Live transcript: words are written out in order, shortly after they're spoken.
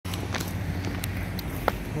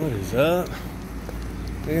What is up?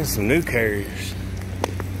 We got some new carriers.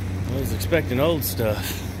 I was expecting old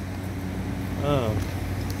stuff.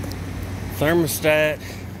 Thermostat.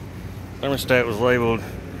 Thermostat was labeled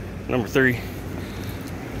number 3.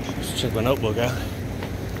 Let's check my notebook out.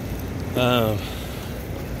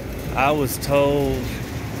 I was told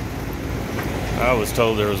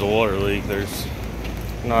there was a water leak. There's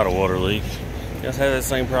not a water leak. You guys have that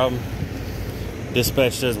same problem?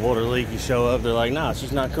 Dispatch says water leak. You show up, they're like, nah, it's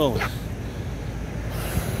just not cooling.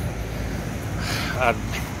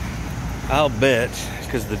 I'll bet,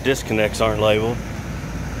 because the disconnects aren't labeled,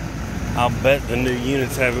 I'll bet the new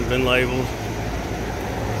units haven't been labeled.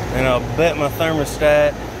 And I'll bet my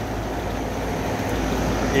thermostat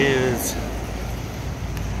is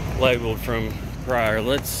labeled from prior.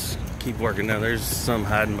 Let's keep working now. There's some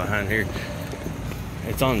hiding behind here.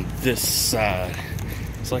 It's on this side.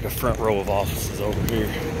 It's like a front row of offices over here.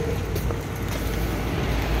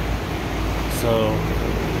 So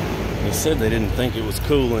they said they didn't think it was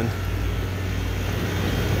cooling.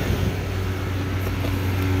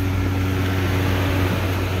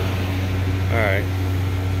 Alright.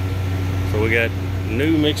 So we got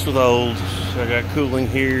new mixed with old. I got cooling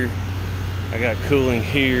here. I got cooling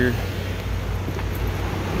here.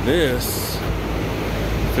 This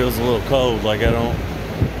feels a little cold, like I don't,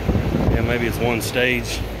 yeah, maybe it's one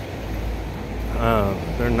stage.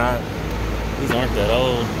 They're not, these aren't that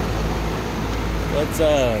old. Let's,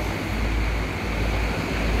 oh,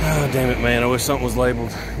 damn it, man, I wish something was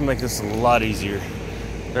labeled. Make this a lot easier.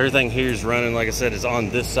 Everything here is running, like I said, it's on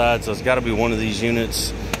this side, so it's got to be one of these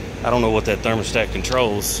units. I don't know what that thermostat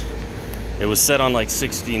controls. It was set on like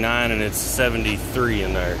 69 and it's 73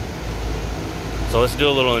 in there. So let's do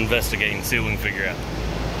a little investigating, see what we can figure out.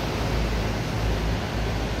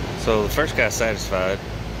 So the first guy's satisfied.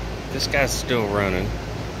 This guy's still running.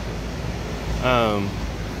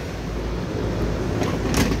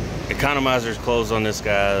 Economizer's closed on this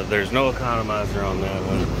guy. There's no economizer on that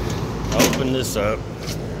one. I'll open this up.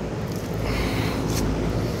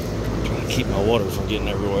 Trying to keep my water from getting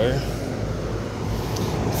everywhere.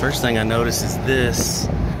 First thing I notice is this.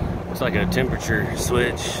 It's like a temperature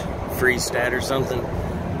switch, freeze stat or something.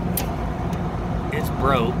 It's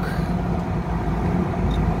broke.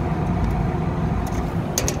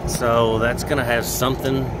 So that's gonna have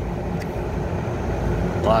something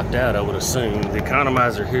locked out, I would assume. The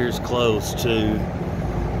economizer here is closed too.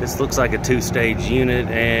 This looks like a 2-stage unit,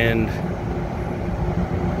 and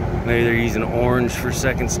maybe they're using orange for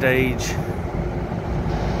second stage.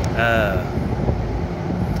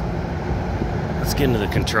 Let's get into the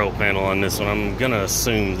control panel on this one. I'm gonna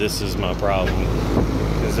assume this is my problem,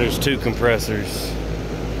 because there's 2 compressors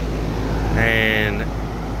and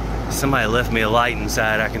somebody left me a light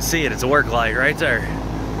inside. I can see it. It's a work light right there.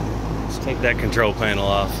 Let's take that control panel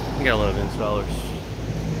off. You gotta love installers.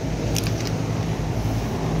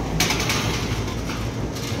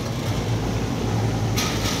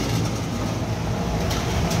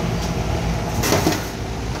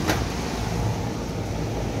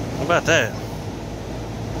 How about that?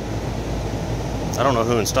 I don't know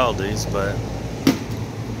who installed these, but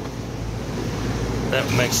that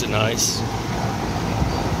makes it nice.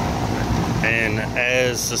 And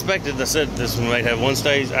as suspected, I said this one might have 1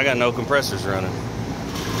 stage. I got no compressors running.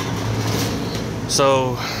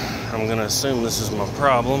 So I'm gonna assume this is my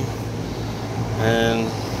problem. And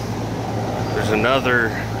there's another,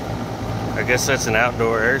 I guess that's an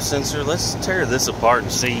outdoor air sensor. Let's tear this apart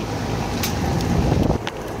and see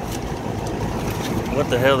what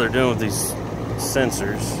the hell they're doing with these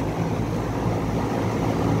sensors.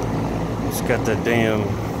 It's got that damn,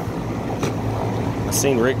 I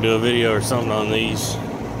seen Rick do a video or something on these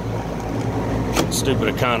stupid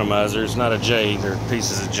economizers. Not a J, they're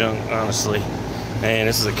pieces of junk, honestly. And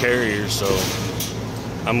this is a carrier, so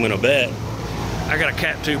I'm gonna bet I got a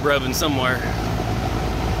cap tube rubbing somewhere.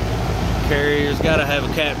 Carrier's gotta have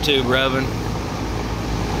a cap tube rubbing.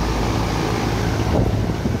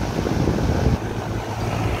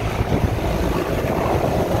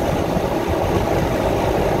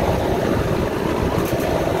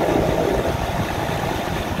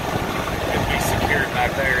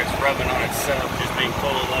 Just being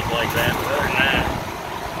pulled up like that. Other than that,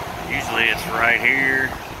 usually it's right here,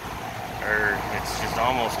 or it's just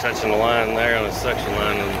almost touching the line there on the suction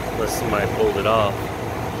line, unless somebody pulled it off.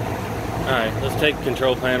 Alright, let's take the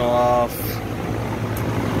control panel off.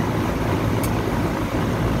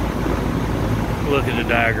 Look at the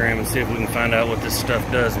diagram and see if we can find out what this stuff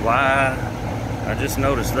does. Why? I just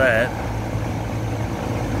noticed that.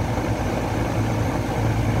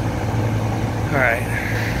 Alright.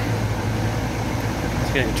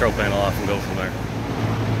 Get the control panel off and go from there.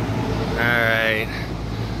 Alright.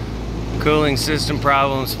 Cooling system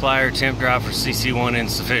problem, supplier temp drop for CC1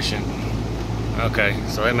 insufficient. Okay,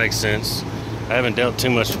 so that makes sense. I haven't dealt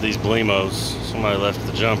too much with these Blimos. Somebody left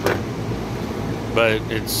the jumper. But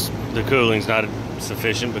the cooling's not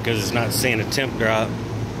sufficient because it's not seeing a temp drop.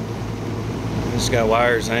 It's got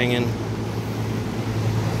wires hanging.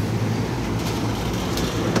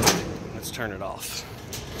 Let's turn it off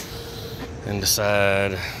and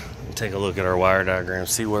decide, take a look at our wire diagram,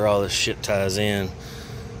 see where all this shit ties in.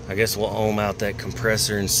 I guess we'll ohm out that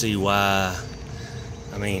compressor and see why.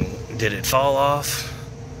 I mean, did it fall off?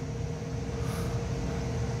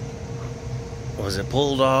 Was it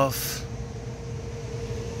pulled off?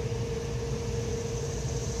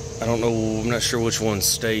 I don't know, I'm not sure which one's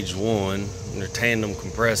stage 1. They're tandem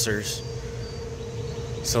compressors.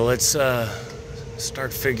 So let's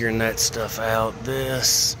start figuring that stuff out.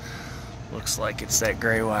 This looks like it's that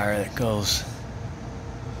gray wire that goes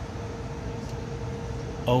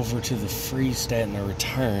over to the freestat and the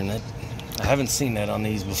return. I haven't seen that on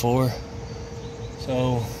these before.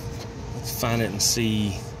 So let's find it and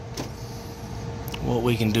see what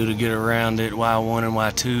we can do to get around it. Y1 and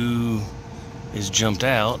Y2 is jumped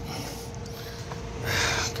out.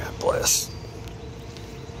 God bless.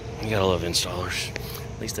 You gotta love installers.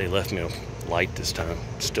 At least they left me a light this time.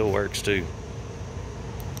 It still works too.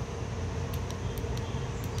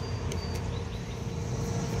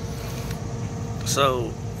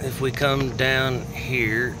 So if we come down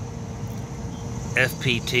here,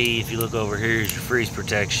 FPT, if you look over here, is your freeze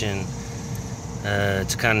protection.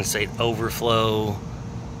 It's condensate overflow,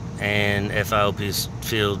 and FIOP is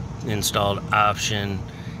field installed option.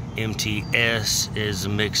 MTS is a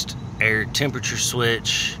mixed air temperature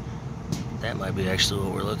switch. That might be actually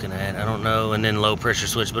what we're looking at. I don't know. And then low pressure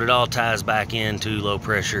switch, but it all ties back into low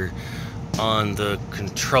pressure on the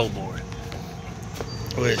control board,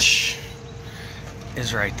 which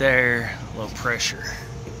is right there, low pressure.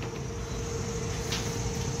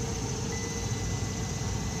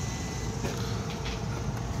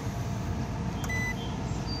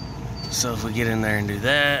 So if we get in there and do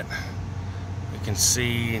that, we can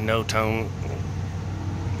see no tone.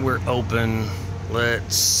 We're open.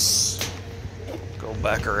 Let's go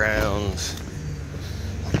back around.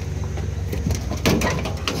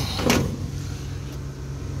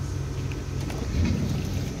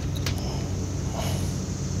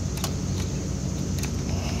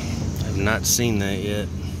 I've not seen that yet.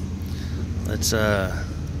 Let's I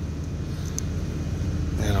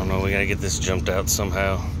don't know, we gotta get this jumped out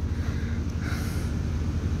somehow.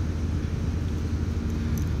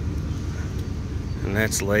 And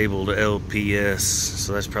that's labeled LPS,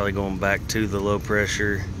 so that's probably going back to the low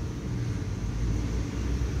pressure.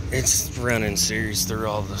 It's running series through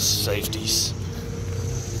all the safeties.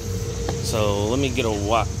 So let me get a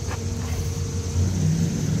wire.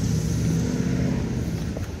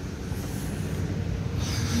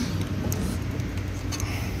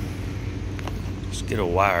 Just get a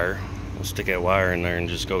wire. We'll stick that wire in there and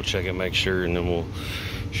just go check it, make sure, and then we'll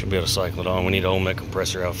should be able to cycle it on. We need to ohm that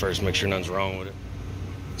compressor out first, make sure nothing's wrong with it.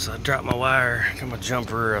 So I dropped my wire, got my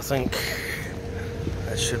jumper. I think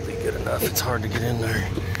that should be good enough. It's hard to get in there.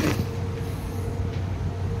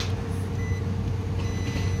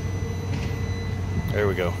 There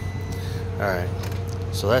we go. All right,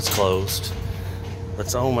 so that's closed.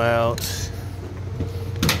 Let's ohm out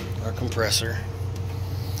our compressor.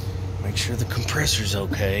 Make sure the compressor's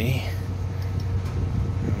okay.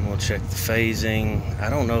 And we'll check the phasing. I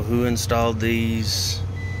don't know who installed these.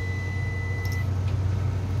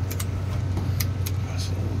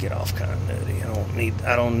 Get off continuity.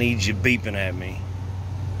 I don't need you beeping at me.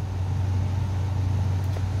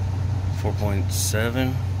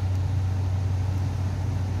 4.7.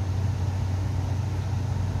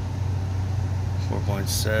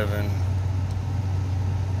 4.7.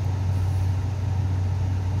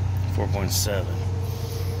 4.7.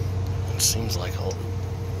 It seems like I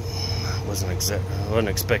wasn't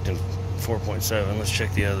expecting 4.7. Let's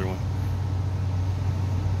check the other one.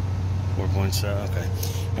 4.7. Okay.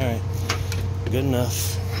 All right. Good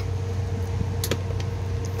enough.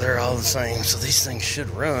 They're all the same, so these things should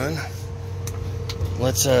run.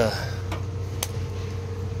 Let's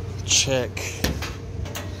check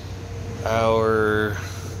our,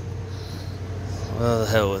 well, the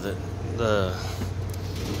hell with it. The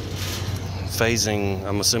phasing,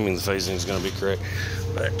 I'm assuming the phasing is going to be correct,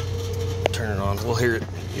 but turn it on. We'll hear it.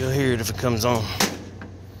 You'll hear it if it comes on.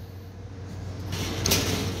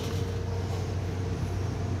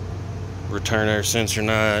 Return air sensor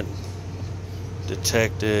not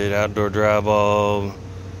detected. Outdoor dry bulb.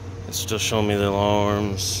 It's still showing me the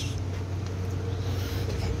alarms.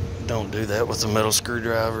 don't do that with a metal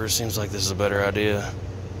screwdriver. It seems like this is a better idea.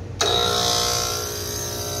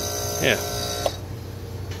 Yeah.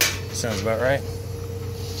 Sounds about right.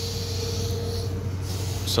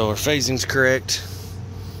 So our phasing's correct.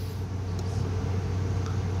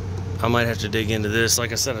 I might have to dig into this.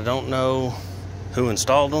 Like I said, I don't know who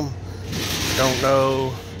installed them. I don't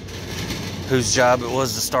know whose job it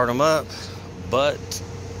was to start them up, but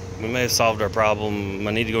we may have solved our problem.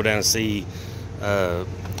 I need to go down and see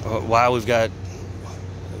why we've got,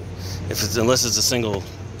 unless it's a single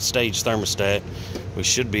stage thermostat, we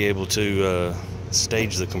should be able to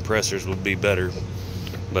stage the compressors would be better.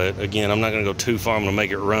 But again, I'm not going to go too far. I'm going to make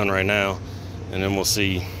it run right now, and then we'll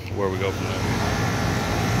see where we go from there.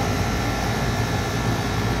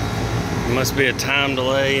 There must be a time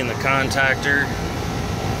delay in the contactor.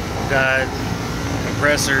 Got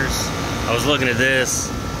compressors. I was looking at this.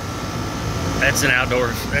 That's an outdoor,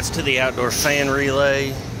 that's to the outdoor fan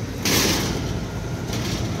relay.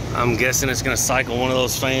 I'm guessing it's gonna cycle one of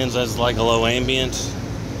those fans as like a low ambient.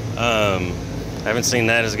 I haven't seen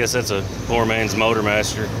that. I guess that's a poor man's Motor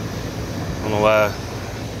Master. I don't know why. I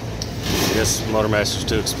guess Motor Master's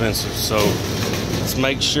too expensive. So let's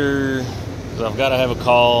make sure, because I've got to have a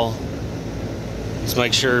call. Let's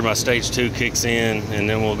make sure my stage 2 kicks in, and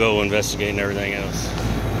then we'll go investigate and everything else.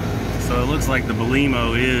 So it looks like the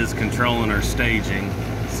Belimo is controlling our staging.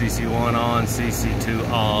 CC1 on, CC2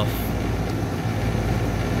 off.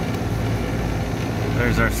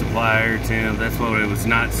 There's our supply air temp. That's what it was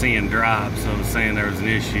not seeing drop, so I was saying there was an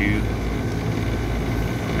issue.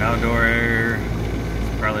 Outdoor air,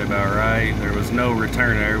 probably about right. There was no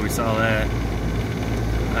return air, we saw that.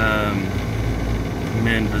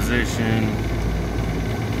 Min position.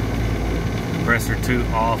 Compressor 2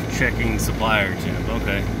 off, checking supply air temp.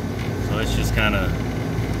 Okay, so it's just kind of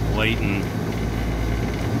waiting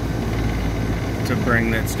to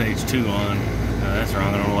bring that stage 2 on. That's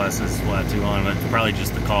wrong. I don't know why it says flat 2 on, but it's probably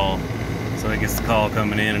just the call. So it gets the call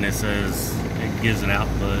coming in, and it says it gives an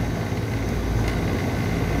output.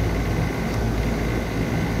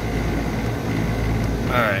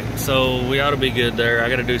 Alright, so we ought to be good there. I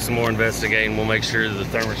got to do some more investigating. We'll make sure the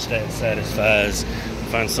thermostat satisfies.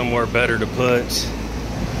 Find somewhere better to put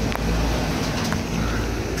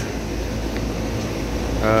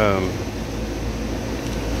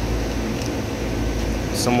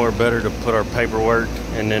our paperwork,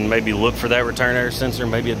 and then maybe look for that return air sensor.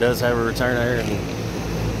 Maybe it does have a return air,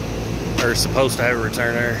 or it's supposed to have a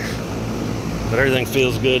return air. But everything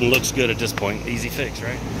feels good and looks good at this point. Easy fix,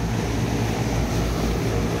 right?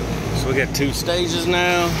 So we got 2 stages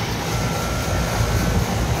now.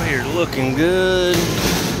 We're looking good.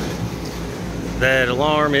 That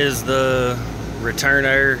alarm is the return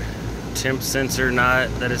air temp sensor, not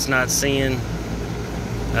that it's not seeing.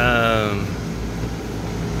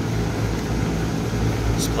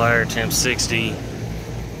 Supply air temp 60.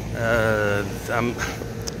 I'm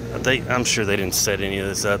sure they didn't set any of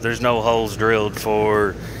this up. There's no holes drilled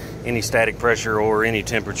for any static pressure or any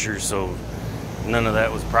temperature, so none of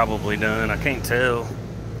that was probably done. I can't tell.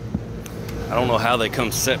 I don't know how they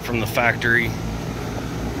come set from the factory,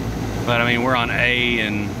 but I mean, we're on A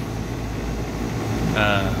and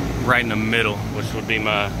right in the middle, which would be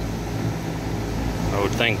I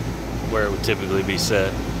would think, where it would typically be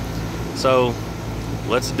set. So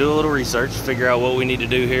let's do a little research, figure out what we need to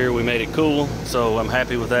do here. We made it cool, so I'm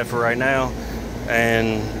happy with that for right now,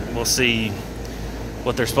 and we'll see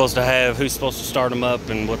what they're supposed to have, who's supposed to start them up,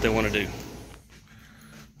 and what they want to do.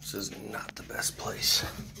 This is not the best place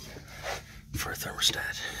for a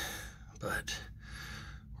thermostat, but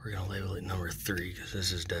we're gonna label it number 3 because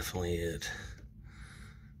this is definitely it.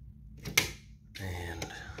 And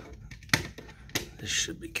this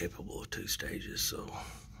should be capable of 2 stages, so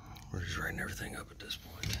we're just writing everything up at this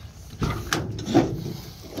point.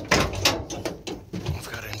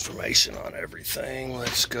 I've got information on everything.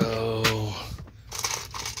 Let's go.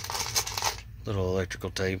 Little electrical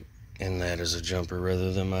tape in that as a jumper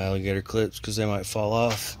rather than my alligator clips, because they might fall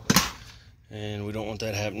off, and we don't want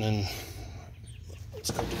that happening.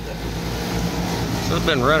 Let's go do that. So it's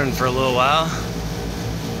been running for a little while.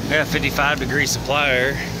 I got 55-degree supply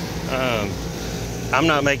air. I'm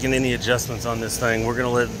not making any adjustments on this thing. We're gonna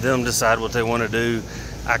let them decide what they want to do.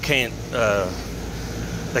 I can't.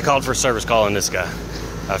 They called for a service call on this guy.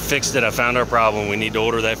 I fixed it. I found our problem. We need to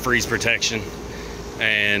order that freeze protection,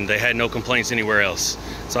 and they had no complaints anywhere else.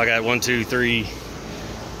 So I got 1, 2, 3,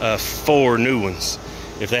 4 new ones.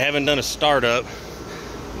 If they haven't done a startup,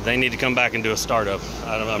 they need to come back and do a startup.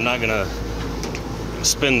 I'm not gonna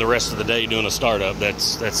spend the rest of the day doing a startup.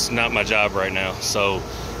 That's not my job right now. So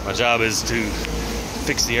my job is to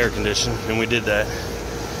fix the air condition, and we did that.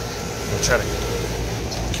 I'll try to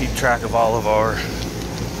keep track of all of our,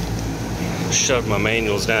 shoved my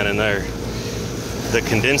manuals down in there. The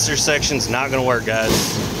condenser section's not gonna work,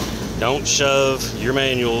 guys. Don't shove your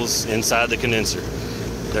manuals inside the condenser.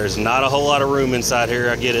 There's not a whole lot of room inside here,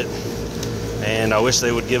 I get it. And I wish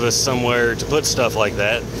they would give us somewhere to put stuff like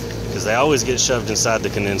that, because they always get shoved inside the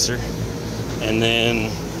condenser. And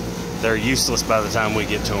then they're useless by the time we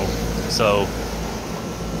get to them. So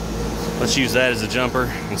let's use that as a jumper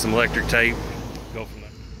and some electric tape. Go from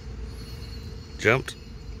there. Jumped,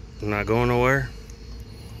 not going nowhere.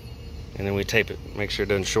 And then we tape it. Make sure it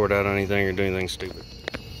doesn't short out on anything or do anything stupid.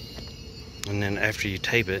 And then after you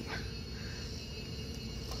tape it,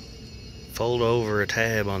 fold over a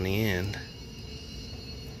tab on the end.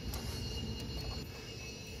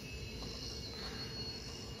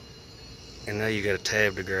 And now you got a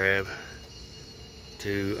tab to grab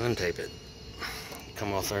to untape it.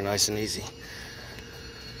 Come off there nice and easy.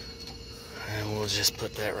 And we'll just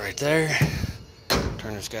put that right there.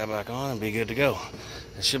 Turn this guy back on and be good to go.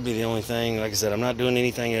 That should be the only thing. Like I said, I'm not doing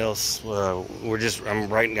anything else.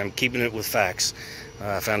 I'm keeping it with facts.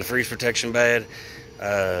 I found the freeze protection bad.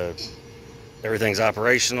 Everything's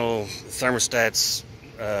operational. Thermostats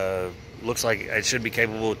looks like it should be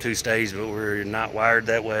capable of 2 stages, but we're not wired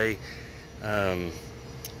that way.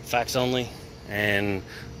 Facts only, and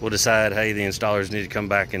we'll decide, hey, the installers need to come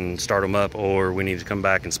back and start them up, or we need to come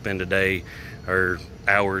back and spend a day or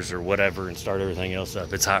hours or whatever and start everything else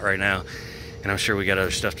up. It's hot right now, and I'm sure we got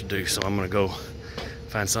other stuff to do, so I'm gonna go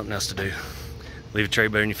find something else to do. Leave a tray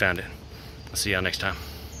better than you found it. I'll see y'all next time.